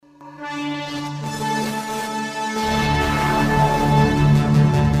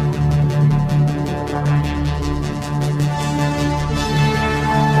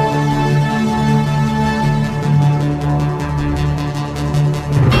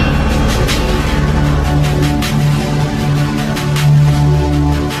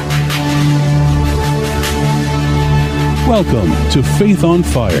Welcome to Faith on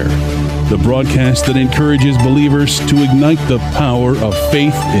Fire, the broadcast that encourages believers to ignite the power of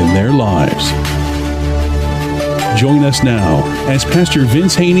faith in their lives. Join us now as Pastor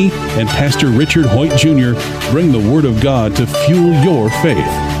Vince Haynie and Pastor Richard Hoyt Jr. bring the Word of God to fuel your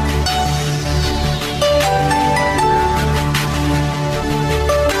faith.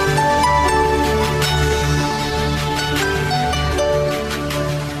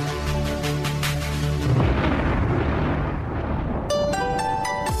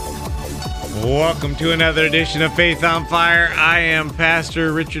 Welcome to another edition of Faith on Fire. I am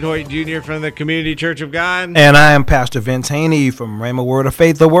Pastor Richard Hoyt Jr. from the Community Church of God. And I am Pastor Vince Haynie from Rhema Word of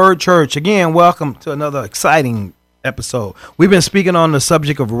Faith, the Word Church. Again, welcome to another exciting episode. We've been speaking on the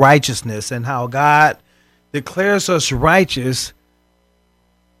subject of righteousness and how God declares us righteous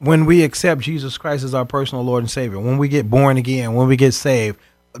when we accept Jesus Christ as our personal Lord and Savior. When we get born again, when we get saved,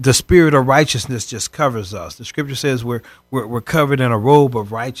 the spirit of righteousness just covers us. The scripture says we're covered in a robe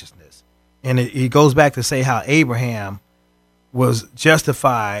of righteousness. And it goes back to say how Abraham was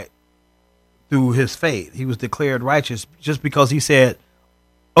justified through his faith. He was declared righteous just because he said,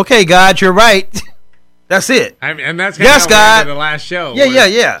 okay, God, you're right. That's it. And that's yes, God. The last show.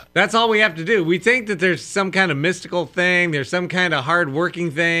 Yeah. That's all we have to do. We think that there's some kind of mystical thing. There's some kind of hard-working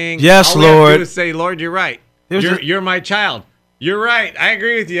thing. Yes, all Lord. All we have to do is say, Lord, you're right. You're my child. You're right. I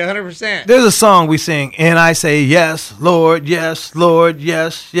agree with you 100%. There's a song we sing, and I say, yes, Lord, yes, Lord,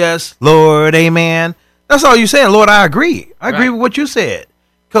 amen. That's all you're saying, Lord, I agree. I agree with what you said.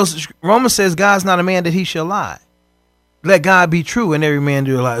 Because Romans says God's not a man that he shall lie. Let God be true and every man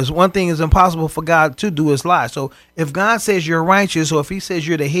do a lie. It's one thing is impossible for God to do is lie. So if God says you're righteous, or if he says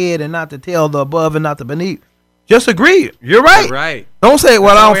you're the head and not the tail, the above and not the beneath, just agree. You're right. You're right. Don't say,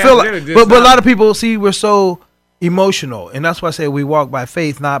 well, I don't feel like. But a lot of people, see, we're so emotional, and that's why I say we walk by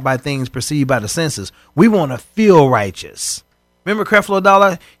faith, not by things perceived by the senses. We want to feel righteous. Remember Creflo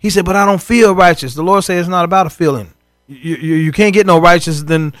Dollar? He said, but I don't feel righteous. The Lord said it's not about a feeling. You can't get no righteous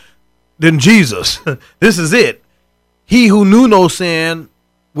than Jesus. This is it. He who knew no sin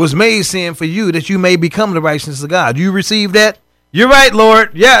was made sin for you, that you may become the righteousness of God. You receive that? You're right, Lord.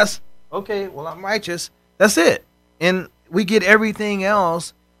 Yes. Okay, well, I'm righteous. That's it. And we get everything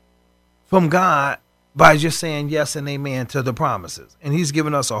else from God by just saying yes and amen to the promises. And he's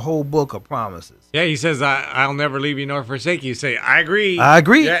given us a whole book of promises. Yeah, he says, I'll never leave you nor forsake you. You say, I agree. I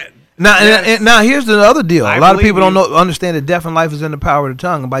agree. Yeah. Now, yes. and now here's the other deal. A lot of people don't understand that death and life is in the power of the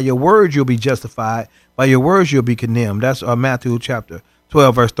tongue. And by your words, you'll be justified. By your words, you'll be condemned. That's Matthew chapter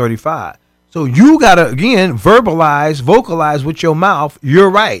 12, verse 35. So you got to, again, vocalize with your mouth, you're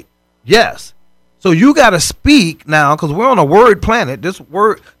right. Yes. So you got to speak now, because we're on a word planet. This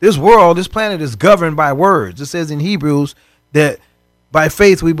planet is governed by words. It says in Hebrews that by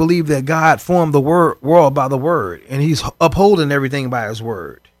faith we believe that God formed the world by the word, and he's upholding everything by his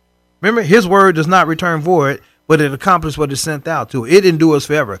word. Remember, his word does not return void, but it accomplishes what it's sent out to. It endures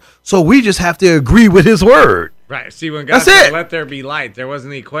forever. So we just have to agree with his word. Right. See, when God said, let there be light, there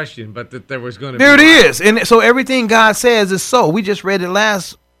wasn't any question, but that there was going to be light. There it is. And so everything God says is so. We just read it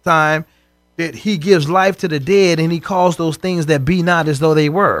last time, that he gives life to the dead, and he calls those things that be not as though they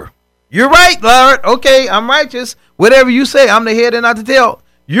were. You're right, Lord. Okay, I'm righteous. Whatever you say, I'm the head and not the tail.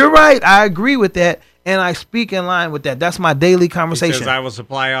 You're right. I agree with that, and I speak in line with that. That's my daily conversation. He says, I will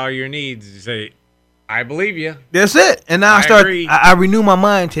supply all your needs. You say, I believe you. That's it. And now I renew my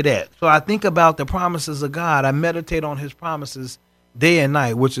mind to that. So I think about the promises of God. I meditate on his promises day and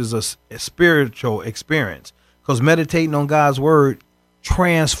night, which is a spiritual experience, because meditating on God's word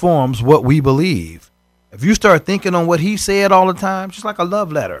transforms what we believe. If you start thinking on what he said all the time, just like a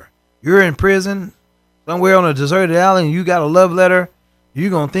love letter, you're in prison somewhere on a deserted island and you got a love letter,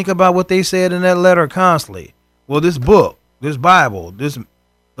 you're going to think about what they said in that letter constantly. Well, this book, this Bible, the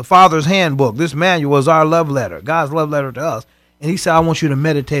Father's handbook, this manual is our love letter, God's love letter to us. And he said, I want you to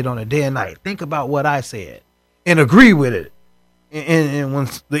meditate on it day and night. Think about what I said and agree with it. And when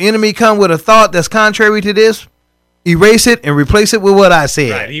the enemy come with a thought that's contrary to this, erase it and replace it with what I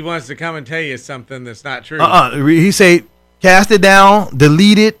said. Right. He wants to come and tell you something that's not true. He say, cast it down,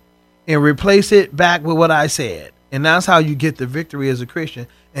 delete it, and replace it back with what I said. And that's how you get the victory as a Christian.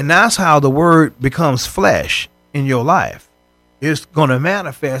 And that's how the word becomes flesh in your life. It's going to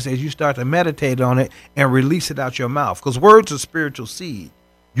manifest as you start to meditate on it and release it out your mouth. Because words are spiritual seed.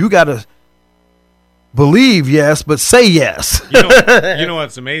 You got to believe yes, but say yes. You know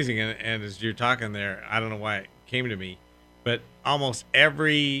what's amazing? And as you're talking there, I don't know why it came to me, but almost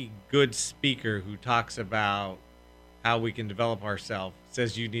every good speaker who talks about how we can develop ourselves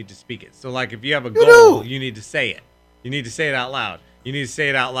says you need to speak it. So like if you have a goal, you need to say it. You need to say it out loud. You need to say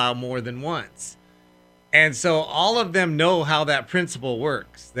it out loud more than once. And so all of them know how that principle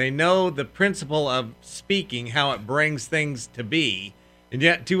works. They know the principle of speaking, how it brings things to be. And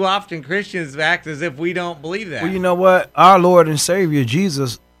yet too often Christians act as if we don't believe that. Well, you know what? Our Lord and Savior,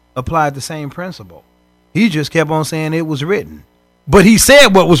 Jesus, applied the same principle. He just kept on saying it was written. But he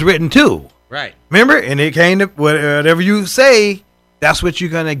said what was written too. Right. Remember? And it came to whatever you say, that's what you're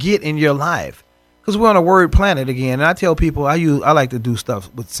going to get in your life. Because we're on a word planet again. And I tell people, I like to do stuff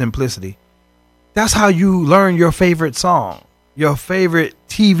with simplicity. That's how you learn your favorite song, your favorite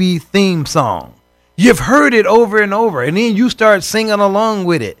TV theme song. You've heard it over and over, and then you start singing along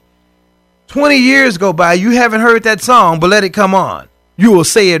with it. 20 years go by, you haven't heard that song, but let it come on. You will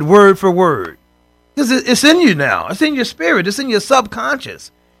say it word for word. Because it's in you now. It's in your spirit. It's in your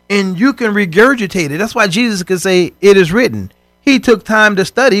subconscious. And you can regurgitate it. That's why Jesus could say, it is written. He took time to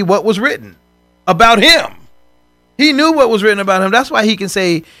study what was written about him. He knew what was written about him. That's why he can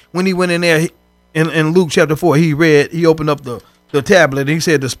say, when he went in there, in Luke chapter 4, he opened up the tablet and he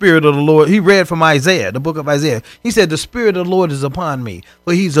said, the Spirit of the Lord, he read from Isaiah, the book of Isaiah. He said, the Spirit of the Lord is upon me,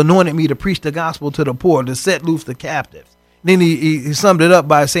 for he's anointed me to preach the gospel to the poor, to set loose the captives. Then he summed it up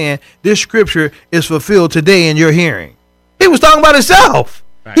by saying, this scripture is fulfilled today in your hearing. He was talking about himself.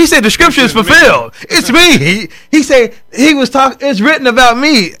 Right. He said, the scripture is fulfilled. It's me. He said, it's written about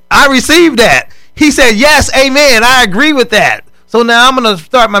me. I received that. He said, yes, amen. I agree with that. So now I'm going to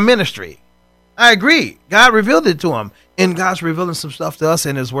start my ministry. I agree. God revealed it to him. And God's revealing some stuff to us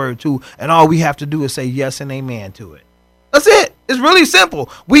in his word too. And all we have to do is say yes and amen to it. That's it. It's really simple.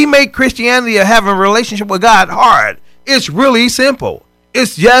 We make Christianity or having a relationship with God hard. It's really simple.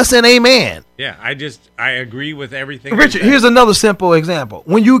 It's yes and amen. Yeah, I agree with everything. Richard, here's another simple example.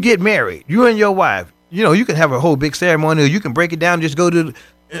 When you get married, you and your wife, you can have a whole big ceremony, or you can break it down, just go to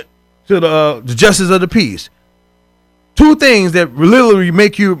the justice of the peace. Two things that literally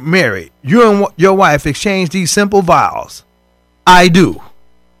make you married. You and your wife exchange these simple vows. I do.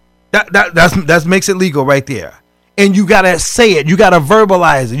 That makes it legal right there. And you gotta say it. You gotta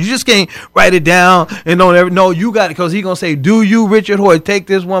verbalize it. You just can't write it down and don't ever. No, you got it, because he's gonna say, "Do you, Richard Hoyt, take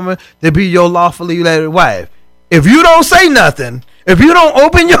this woman to be your lawfully wedded wife?" If you don't say nothing, if you don't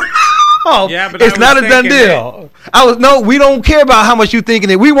open your mouth, it's not a done deal. We don't care about how much you thinking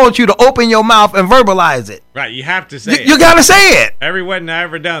it. We want you to open your mouth and verbalize it. Right, you have to say it. You gotta say it. Every wedding I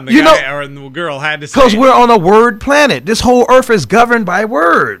ever done, the guy or the girl had to say it. Because we're on a word planet. This whole earth is governed by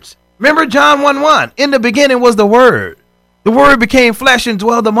words. Remember John 1:1. In the beginning was the Word. The Word became flesh and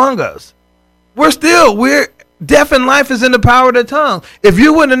dwelled among us. We're death and life is in the power of the tongue. If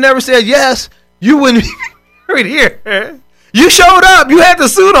you wouldn't have never said yes, you wouldn't be right here. You showed up. You had the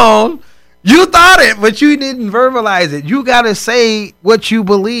suit on. You thought it, but you didn't verbalize it. You got to say what you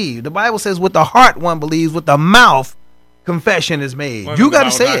believe. The Bible says with the heart one believes, with the mouth confession is made. You got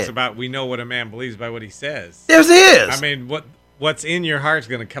to say it. We know what a man believes by what he says. There it is. I mean, what's in your heart is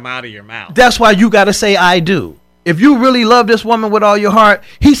going to come out of your mouth. That's why you got to say, I do. If you really love this woman with all your heart,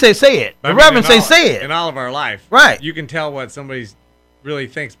 he said, say it. The Reverend say it. In all of our life. Right. You can tell what somebody really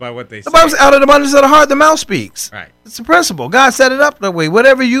thinks by what they say. The Bible says, out of the abundance of the heart, the mouth speaks. Right. It's a principle. God set it up that way.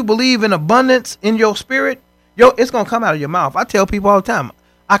 Whatever you believe in abundance in your spirit, it's going to come out of your mouth. I tell people all the time,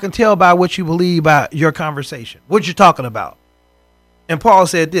 I can tell by what you believe by your conversation, what you're talking about. And Paul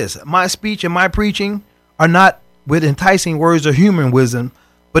said this, my speech and my preaching are not with enticing words or human wisdom,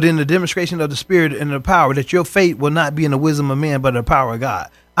 but in the demonstration of the Spirit and the power, that your faith will not be in the wisdom of man, but in the power of God.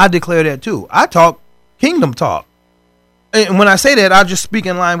 I declare that too. I talk kingdom talk. And when I say that, I just speak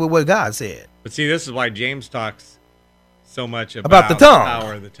in line with what God said. But see, this is why James talks so much about the tongue. The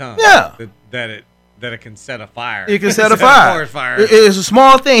power of the tongue. Yeah. That it can set a fire. It can set a fire. It's a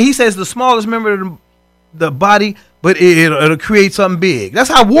small thing. He says the smallest member of the body, but it'll create something big. That's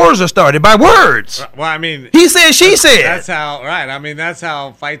how wars are started, by words. Well, I mean, he said, she said. That's how, right. I mean, that's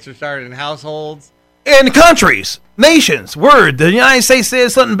how fights are started in households. In countries, nations, word. The United States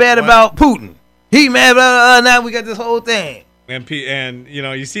said something bad about Putin. He mad, now we got this whole thing. And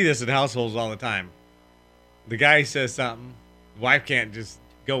you see this in households all the time. The guy says something, the wife can't just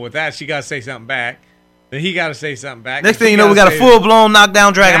go with that. She got to say something back. Then he got to say something back. Next thing you know, we got a full-blown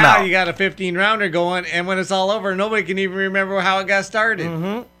knockdown, drag him out. Now you got a 15-rounder going, and when it's all over, nobody can even remember how it got started.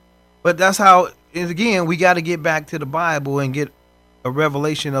 Mm-hmm. But that's how, again, we got to get back to the Bible and get a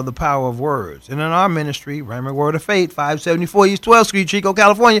revelation of the power of words. And in our ministry, Rhema Word of Faith, 574 East 12th Street, Chico,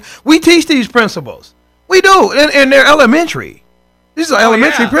 California, we teach these principles. We do, and they're elementary. These are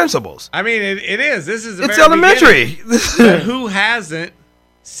elementary principles. I mean, it is. This is it's elementary. But who hasn't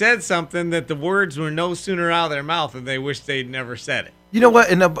said something that the words were no sooner out of their mouth and they wish they'd never said it? You know what?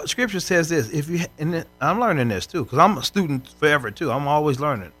 And the scripture says this. I'm learning this too, because I'm a student forever too. I'm always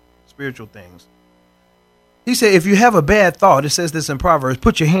learning spiritual things. He said, if you have a bad thought, it says this in Proverbs,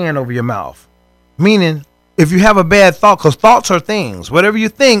 put your hand over your mouth. Meaning, if you have a bad thought, because thoughts are things. Whatever you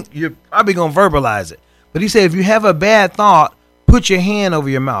think, you're probably going to verbalize it. But he said, if you have a bad thought, put your hand over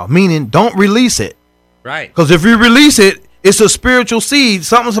your mouth. Meaning, don't release it. Right. Because if you release it, it's a spiritual seed.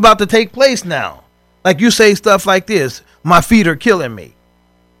 Something's about to take place now. Like you say stuff like this, my feet are killing me.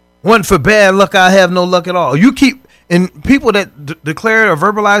 Wasn't for bad luck, I have no luck at all. You keep, and people that declare or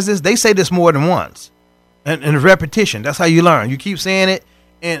verbalize this, they say this more than once. And repetition, that's how you learn. You keep saying it,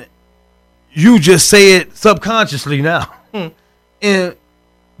 and you just say it subconsciously now. And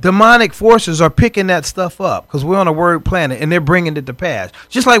demonic forces are picking that stuff up because we're on a word planet, and they're bringing it to pass.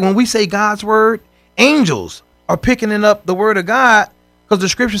 Just like when we say God's word, angels are picking it up the word of God, because the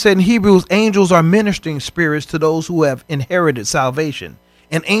scripture said in Hebrews, angels are ministering spirits to those who have inherited salvation.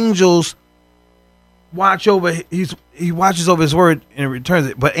 And angels watch over, he watches over his word and returns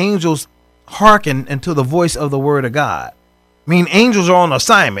it. But angels hearken unto the voice of the word of God. I mean, angels are on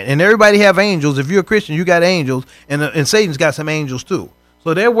assignment, and everybody have angels. If you're a Christian, you got angels, and Satan's got some angels too.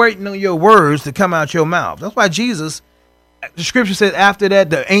 So they're waiting on your words to come out your mouth. That's why Jesus, the scripture says, after that,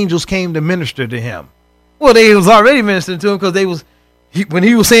 the angels came to minister to him. Well, they was already ministering to him because when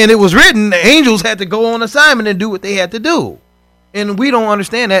he was saying it was written, the angels had to go on assignment and do what they had to do. And we don't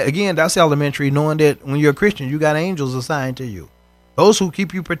understand that. Again, that's elementary, knowing that when you're a Christian, you got angels assigned to you. Those who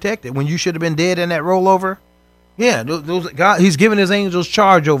keep you protected when you should have been dead in that rollover. Yeah, God, he's given his angels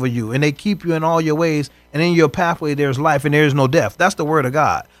charge over you, and they keep you in all your ways. And in your pathway, there's life and there's no death. That's the word of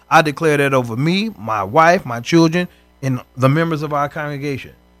God. I declare that over me, my wife, my children, and the members of our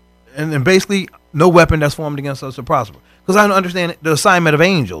congregation. And basically, no weapon that's formed against us will prosper. Because I don't understand the assignment of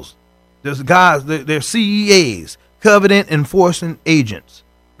angels. There's guys, they're CEAs, covenant enforcing agents.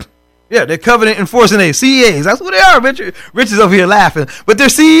 Yeah, they're covenant enforcing agents, CEAs. That's what they are. Rich is over here laughing. But they're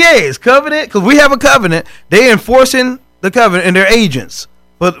CEAs, covenant, because we have a covenant. They're enforcing the covenant, and they're agents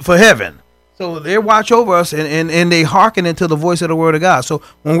for heaven. So they watch over us, and they hearken into the voice of the word of God. So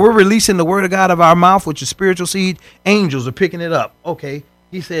when we're releasing the word of God of our mouth, which is spiritual seed, angels are picking it up. Okay,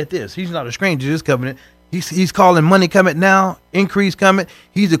 he said this. He's not a stranger to this covenant. He's calling money coming now, increase coming.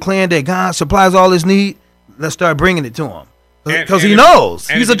 He's declaring that God supplies all his need. Let's start bringing it to him. Because he knows.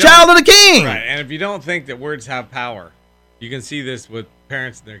 He's a child of the king. Right. And if you don't think that words have power, you can see this with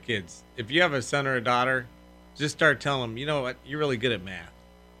parents and their kids. If you have a son or a daughter, just start telling them, you know what, you're really good at math.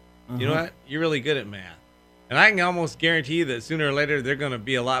 You know what, you're really good at math. And I can almost guarantee you that sooner or later they're going to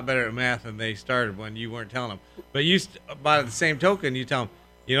be a lot better at math than they started when you weren't telling them. But by the same token, you tell them,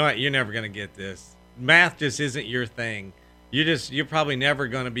 you know what, you're never going to get this. Math just isn't your thing. You're probably never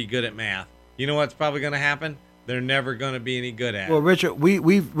going to be good at math. You know what's probably going to happen? They're never going to be any good at it. Well, Richard,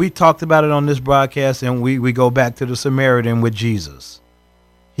 we talked about it on this broadcast, and we go back to the Samaritan with Jesus.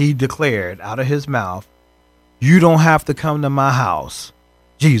 He declared out of his mouth, you don't have to come to my house,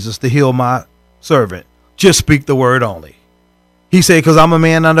 Jesus, to heal my servant. Just speak the word only. He said, because I'm a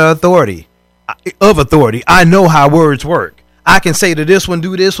man under authority. I know how words work. I can say to this one,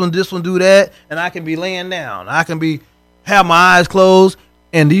 do this one do that, and I can be laying down. I can have my eyes closed,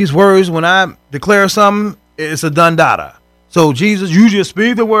 and these words, when I declare something, it's a done data. So Jesus, you just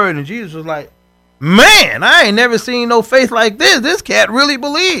speak the word, and Jesus was like, man, I ain't never seen no faith like this. This cat really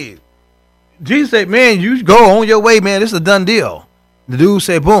believed. Jesus said, man, you go on your way, man. This is a done deal. The dude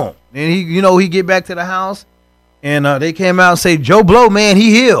said, boom. And he get back to the house, and they came out and say, Joe Blow, man,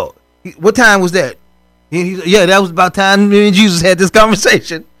 he healed. What time was that? Yeah, that was about time me and Jesus had this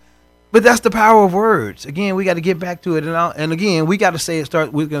conversation. But that's the power of words. Again, we got to get back to it. And again, we got to say we're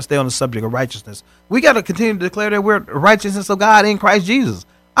going to stay on the subject of righteousness. We got to continue to declare that we're righteousness of God in Christ Jesus.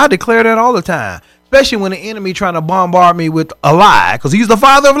 I declare that all the time, especially when the enemy trying to bombard me with a lie, because he's the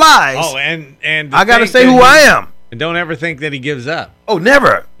father of lies. Oh, and I got to say who I am. And don't ever think that he gives up. Oh,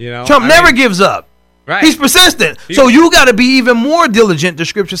 never. Trump never gives up. Right. He's persistent. So you got to be even more diligent, the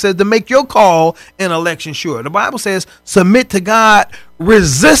scripture says, to make your call and election sure. The Bible says, submit to God,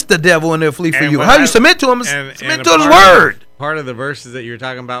 resist the devil, and they'll flee from you. How you submit to him? Submit to his word. Part of the verses that you were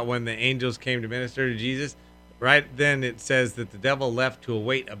talking about when the angels came to minister to Jesus, right then it says that the devil left to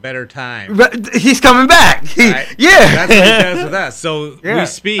await a better time. He's coming back. Right? Yeah. That's what he does with us. So we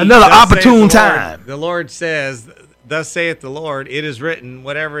speak. Another opportune time. The Lord says, thus saith the Lord, it is written,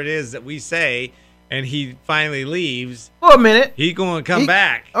 whatever it is that we say, and he finally leaves. For a minute. He's going to come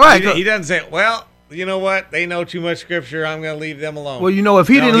back. All right. He doesn't say, well, you know what? They know too much scripture. I'm going to leave them alone. Well, if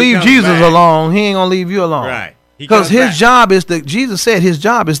he didn't leave Jesus alone, he ain't going to leave you alone. Right. Because his job is Jesus said his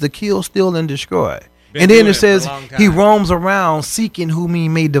job is to kill, steal, and destroy. And then it says he roams around seeking whom he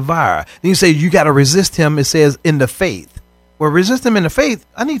may devour. Then you say you got to resist him, it says, in the faith. Well, resist him in the faith,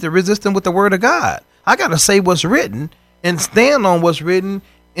 I need to resist him with the word of God. I got to say what's written and stand on what's written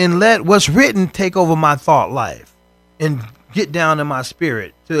and let what's written take over my thought life and get down in my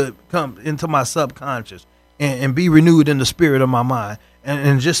spirit to come into my subconscious and be renewed in the spirit of my mind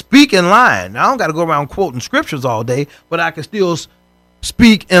and just speak in line. I don't got to go around quoting scriptures all day, but I can still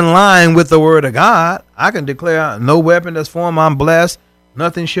speak in line with the word of God. I can declare no weapon that's formed, I'm blessed.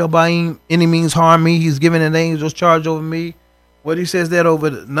 Nothing shall by any means harm me. He's given an angel's charge over me. What he says that over,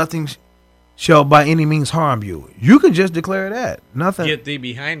 nothing shall by any means harm you. You can just declare that. Nothing. Get thee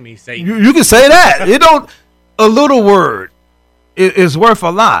behind me, Satan. You can say that. It don't. A little word is worth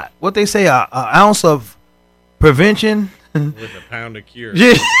a lot. What they say, an ounce of prevention with a pound of cure.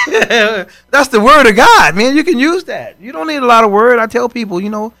 Yeah, that's the word of God, man. You can use that. You don't need a lot of word. I tell people,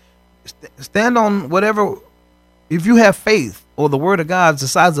 stand on whatever. If you have faith or the word of God is the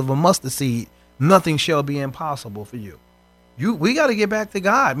size of a mustard seed, nothing shall be impossible for you. We got to get back to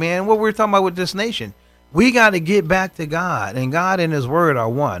God, man. What we're talking about with this nation, we got to get back to God, and God and his word are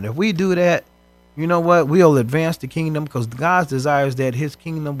one. If we do that, you know what? We'll advance the kingdom because God's desire is that his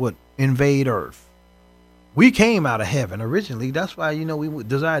kingdom would invade earth. We came out of heaven originally. That's why, we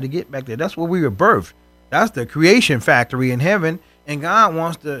desire to get back there. That's where we were birthed. That's the creation factory in heaven, and God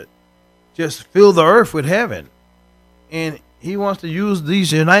wants to just fill the earth with heaven. And he wants to use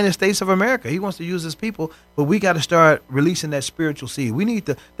these United States of America. He wants to use his people, but we got to start releasing that spiritual seed. We need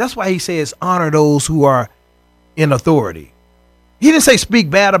to. That's why he says honor those who are in authority. He didn't say speak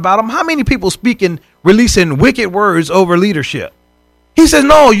bad about them. How many people releasing wicked words over leadership? He says,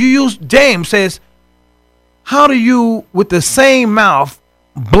 no, James says, how do you with the same mouth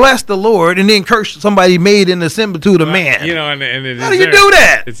bless the Lord and then curse somebody made in the similitude of man? And how do you do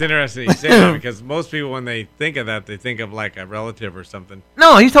that? It's interesting you say that because most people, when they think of that, they think of like a relative or something.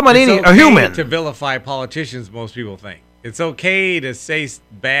 No, he's talking about a human. To vilify politicians, most people think it's okay to say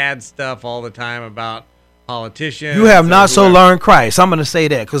bad stuff all the time about politicians. You have not so learned Christ. I'm going to say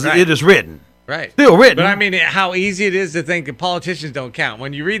that because it is written. Right. Still written. But I mean, how easy it is to think that politicians don't count.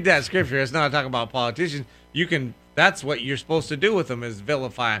 When you read that scripture, it's not talking about politicians. That's what you're supposed to do with them is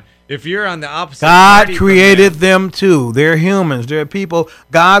vilify them. If you're on the opposite God party created them too. They're humans. They're people.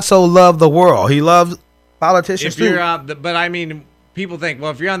 God so loved the world. He loves politicians too. But I mean, people think,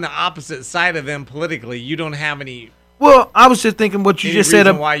 well, if you're on the opposite side of them politically, you don't have any. Well, I was just thinking what you just said.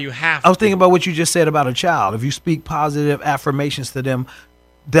 Why you have? I was thinking about what you just said about a child. If you speak positive affirmations to them,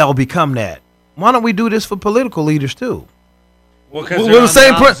 they'll become that. Why don't we do this for political leaders too? Well, because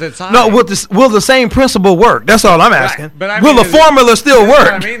will the same principle work? That's all I'm asking. Right. But will the formula still work?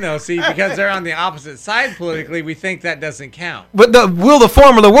 What I mean, though, see, because they're on the opposite side politically, we think that doesn't count. But will the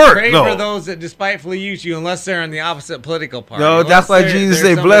formula work? Pray for those that despitefully use you, unless they're on the opposite political party. No, that's why Jesus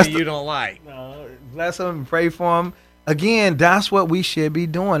said, "Bless you don't like." No, bless them and pray for them. Again, that's what we should be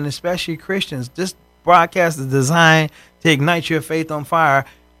doing, especially Christians. This broadcast is designed to ignite your faith on fire,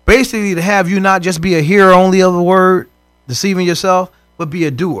 basically to have you not just be a hearer only of the word, deceiving yourself, but be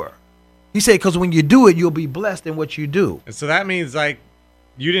a doer. He said, because when you do it, you'll be blessed in what you do. And so that means, like,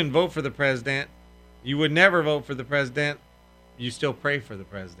 you didn't vote for the president. You would never vote for the president. You still pray for the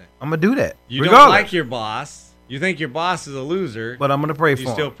president. I'm going to do that. You don't like your boss. You think your boss is a loser. But I'm going to pray for him.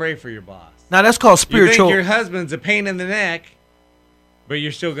 You still pray for your boss. Now, that's called spiritual. You think your husband's a pain in the neck, but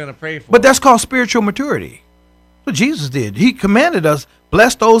you're still going to pray for him. But that's called spiritual maturity. That's what Jesus did. He commanded us,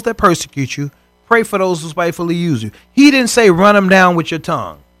 bless those that persecute you. Pray for those who spitefully use you. He didn't say run them down with your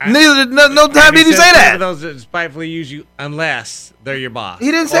tongue. No time did he say that. Pray for those that spitefully use you unless they're your boss.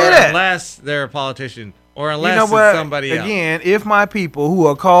 He didn't say that. Unless they're a politician or unless it's somebody else. Again, if my people who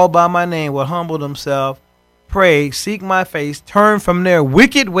are called by my name will humble themselves, pray, seek my face, turn from their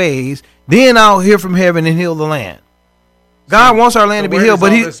wicked ways, then I'll hear from heaven and heal the land. God wants our land to be healed,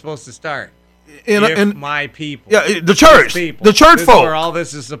 but He's supposed to start. In my people. Yeah, the church. The church this folk. Is where all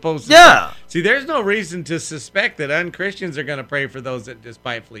this is supposed to start. See, there's no reason to suspect that unchristians are going to pray for those that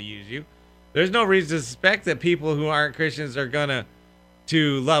despitefully use you. There's no reason to suspect that people who aren't Christians are going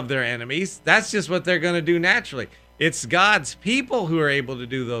to love their enemies. That's just what they're going to do naturally. It's God's people who are able to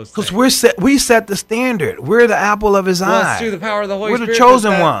do those things. Because we set the standard. We're the apple of his eye. It's through the power of the Holy Spirit. We're the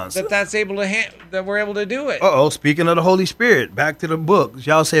chosen ones. That we're able to do it. Speaking of the Holy Spirit, back to the book.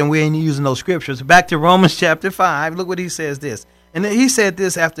 Y'all saying we ain't using those scriptures. Back to Romans chapter 5. Look what he says this. And he said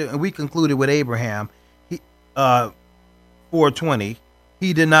this after we concluded with Abraham. 4:20.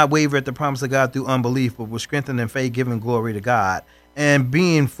 He did not waver at the promise of God through unbelief, but was strengthened in faith, giving glory to God. And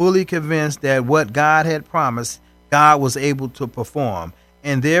being fully convinced that what God had promised, God was able to perform,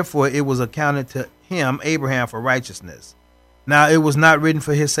 and therefore it was accounted to him, Abraham, for righteousness. Now, it was not written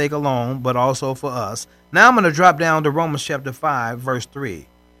for his sake alone, but also for us. Now I'm going to drop down to Romans chapter 5, verse 3.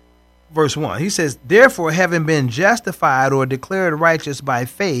 verse 1. He says, therefore, having been justified or declared righteous by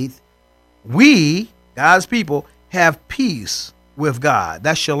faith, we, God's people, have peace with God.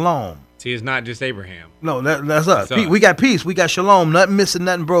 That's shalom. See, it's not just Abraham. No, that's us. That's us. We got peace. We got shalom, nothing missing,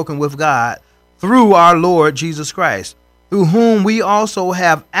 nothing broken with God through our Lord Jesus Christ, through whom we also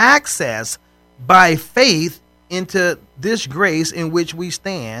have access by faith into this grace in which we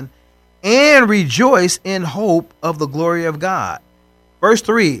stand and rejoice in hope of the glory of God. Verse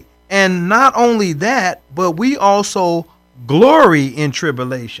 3, and not only that, but we also glory in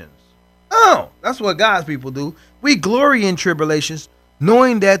tribulations. Oh, that's what God's people do. We glory in tribulations,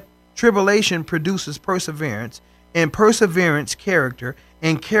 knowing that tribulation produces perseverance, and perseverance character,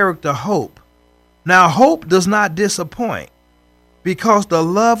 and character hope. Now hope does not disappoint, because the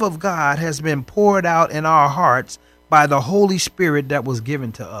love of God has been poured out in our hearts by the Holy Spirit that was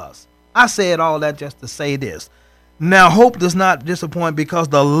given to us. I said all that just to say this. Now hope does not disappoint, because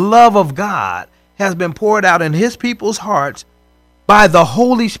the love of God has been poured out in his people's hearts by the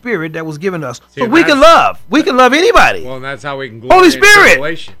Holy Spirit that was given us. See, so we can love. We can love anybody. Well, and that's how we can glory Holy in Spirit.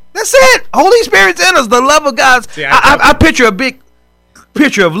 tribulation. That's it. Holy Spirit's in us. The love of God. See, I picture a big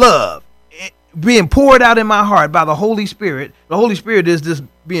picture of love being poured out in my heart by the Holy Spirit. The Holy Spirit is just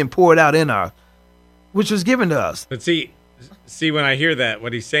being poured out in our, which was given to us. But see, when I hear that,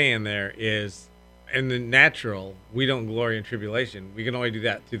 what he's saying there is, in the natural, we don't glory in tribulation. We can only do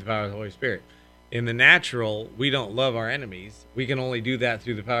that through the power of the Holy Spirit. In the natural, we don't love our enemies. We can only do that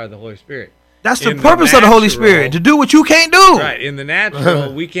through the power of the Holy Spirit. That's the purpose of the Holy Spirit, to do what you can't do. Right. In the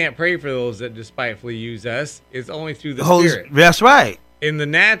natural, we can't pray for those that despitefully use us. It's only through the Spirit. That's right. In the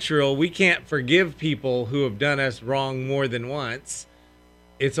natural, we can't forgive people who have done us wrong more than once.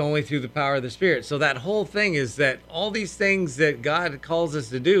 It's only through the power of the Spirit. So that whole thing is that all these things that God calls us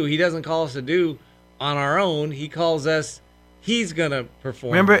to do, he doesn't call us to do on our own. He calls us, he's going to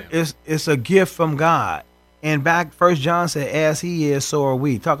perform. Remember, them. it's a gift from God. And back, 1 John said, as he is, so are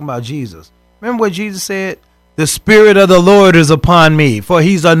we. Talking about Jesus. Remember what Jesus said? The Spirit of the Lord is upon me, for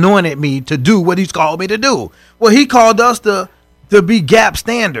he's anointed me to do what he's called me to do. Well, he called us to be gap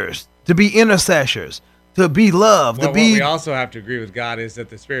standers, to be intercessors, to be love, well, to be. What we also have to agree with God is that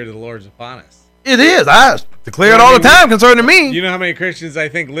the Spirit of the Lord is upon us. It is. I declare it all the time concerning me. You know how many Christians, I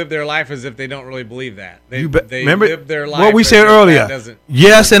think, live their life as if they don't really believe that. They remember live their life what we said earlier.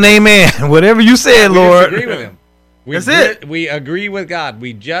 Yes and amen. Whatever you said, Lord. We agree with him. That's it. We agree with God.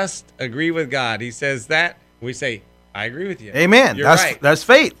 We just agree with God. He says that. We say, I agree with you. Amen. You're that's right. That's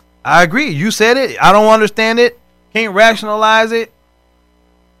faith. I agree. You said it. I don't understand it. Can't rationalize it.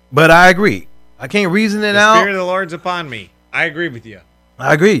 But I agree. I can't reason it out. The Spirit of the Lord's upon me. I agree with you.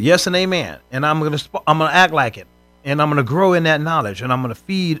 I agree. Yes and amen. And I'm gonna act like it, and I'm gonna grow in that knowledge, and I'm gonna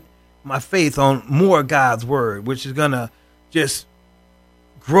feed my faith on more God's word, which is gonna just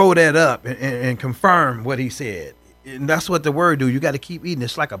grow that up and confirm what he said. And that's what the word do. You got to keep eating.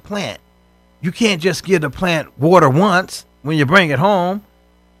 It's like a plant. You can't just give the plant water once when you bring it home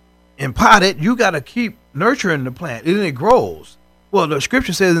and pot it. You got to keep nurturing the plant, and it grows. Well, the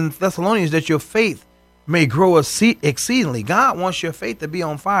scripture says in Thessalonians that your faith may grow exceedingly. God wants your faith to be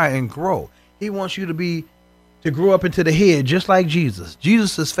on fire and grow. He wants you to grow up into the head, just like Jesus.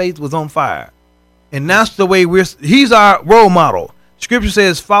 Jesus' faith was on fire. And that's the way he's our role model. Scripture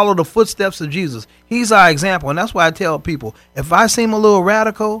says, follow the footsteps of Jesus. He's our example. And that's why I tell people, if I seem a little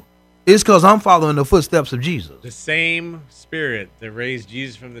radical, it's because I'm following the footsteps of Jesus. The same Spirit that raised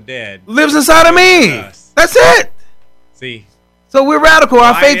Jesus from the dead lives inside of me. That's it. See. So we're radical.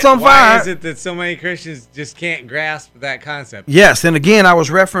 Our faith's on fire. Why is it that so many Christians just can't grasp that concept? Yes, and again, I was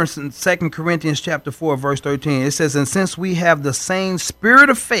referencing 2 Corinthians chapter 4, verse 13. It says, and since we have the same spirit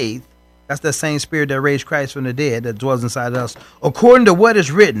of faith, that's the same spirit that raised Christ from the dead that dwells inside us, according to what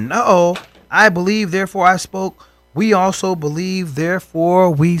is written. I believe, therefore I spoke. We also believe, therefore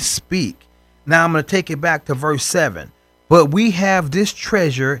we speak. Now I'm going to take it back to verse 7. But we have this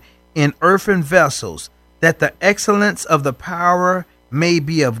treasure in earthen vessels, that the excellence of the power may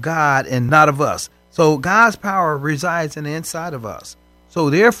be of God and not of us. So God's power resides in the inside of us. So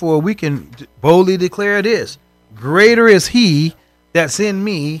therefore we can boldly declare this: greater is he that's in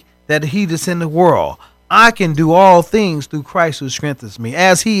me than he that's in the world. I can do all things through Christ who strengthens me.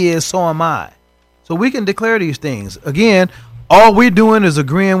 As he is, so am I. So we can declare these things. Again, all we're doing is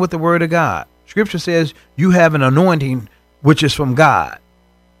agreeing with the word of God. Scripture says you have an anointing which is from God.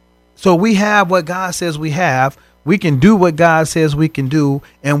 So we have what God says we have. We can do what God says we can do,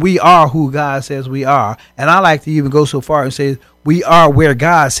 and we are who God says we are. And I like to even go so far and say we are where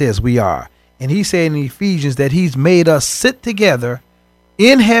God says we are. And he said in Ephesians that he's made us sit together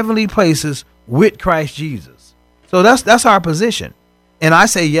in heavenly places with Christ Jesus. So that's our position. And I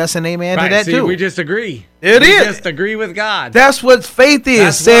say yes and amen to that too. We just agree. We just agree with God. That's what faith is.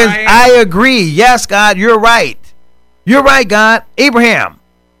 That's says, I agree. Yes, God, you're right. You're right, God. Abraham,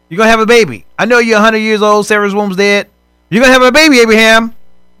 you're going to have a baby. I know you're 100 years old. Sarah's womb's dead. You're going to have a baby, Abraham.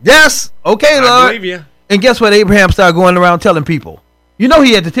 Yes. Okay, Lord. I believe you. And guess what? Abraham started going around telling people. You know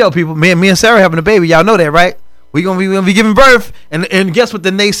he had to tell people, me and Sarah having a baby. Y'all know that, right? We're gonna be giving birth. And guess what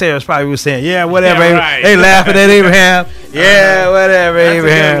the naysayers probably was saying? Yeah, whatever. Yeah, right. They laughing at Abraham. Yeah, whatever, that's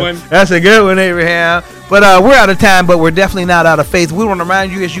Abraham. A good one. That's a good one, Abraham. But we're out of time, but we're definitely not out of faith. We want to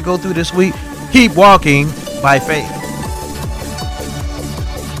remind you as you go through this week, keep walking by faith.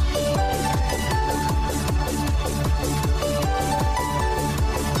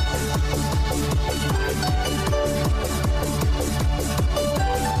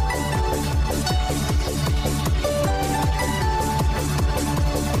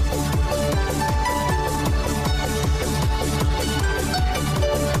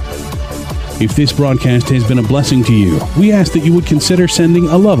 If this broadcast has been a blessing to you, we ask that you would consider sending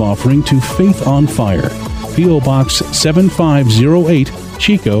a love offering to Faith on Fire, P.O. Box 7508,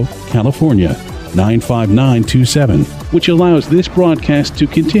 Chico, California, 95927, which allows this broadcast to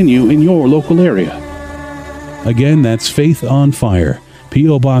continue in your local area. Again, that's Faith on Fire,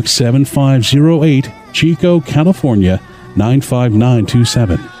 P.O. Box 7508, Chico, California,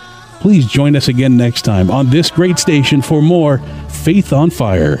 95927. Please join us again next time on this great station for more Faith on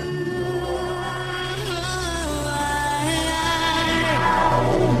Fire.